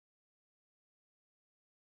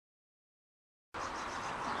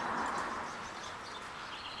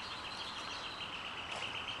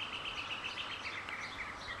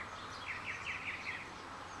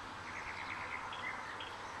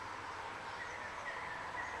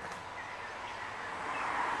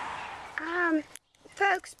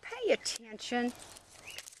folks, pay attention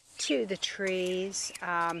to the trees,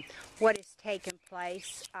 what has taken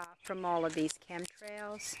place from all of these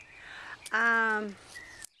chemtrails. I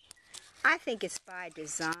think it's by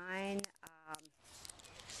design.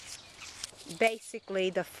 Basically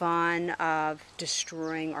the fun of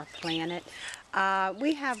destroying our planet.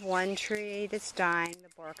 We have one tree that's dying, the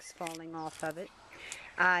bark's falling off of it.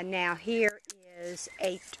 Now here is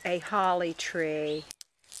a holly tree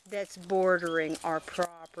that's bordering our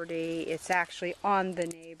property. It's actually on the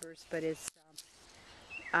neighbors, but it's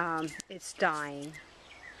dying.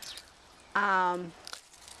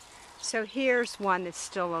 So here's one that's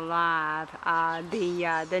still alive.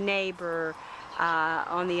 The neighbor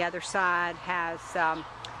on the other side has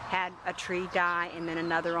had a tree die, and then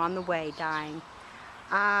another on the way dying.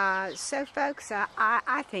 So folks,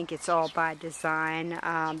 I think it's all by design.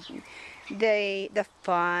 The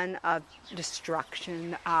fun of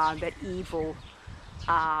destruction that evil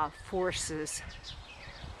forces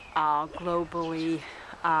globally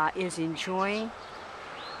is enjoying.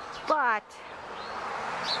 But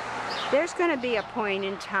there's going to be a point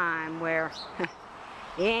in time where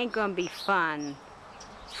it ain't going to be fun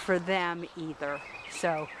for them either.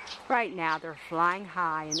 So right now they're flying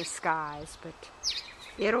high in the skies, but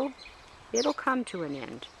it'll come to an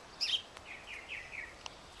end.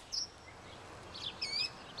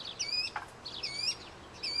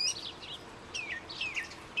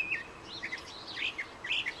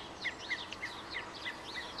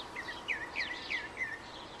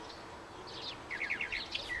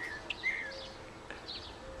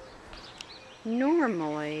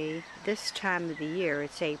 Normally, this time of the year,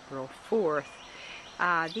 it's April 4th,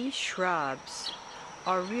 these shrubs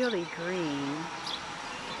are really green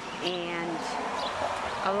and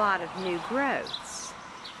a lot of new growths.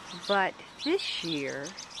 But this year,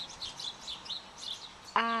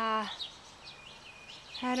 I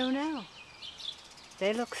don't know.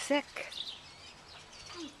 They look sick.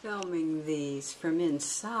 I'm filming these from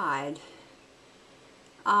inside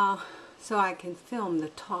so I can film the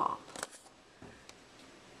top.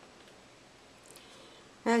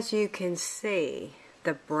 As you can see,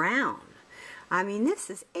 the brown. I mean, this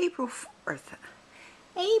is April 4th.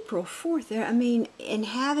 April 4th. I mean, in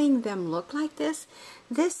having them look like this,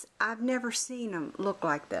 I've never seen them look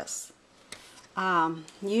like this.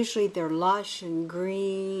 Usually they're lush and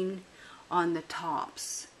green on the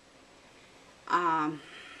tops.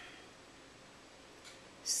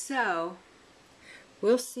 So,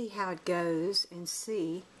 we'll see how it goes and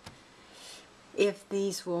see if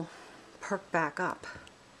these will perk back up.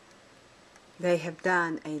 They have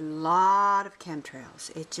done a lot of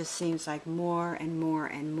chemtrails. It just seems like more and more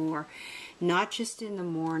and more. Not just in the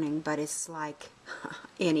morning, but it's like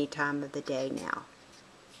any time of the day now.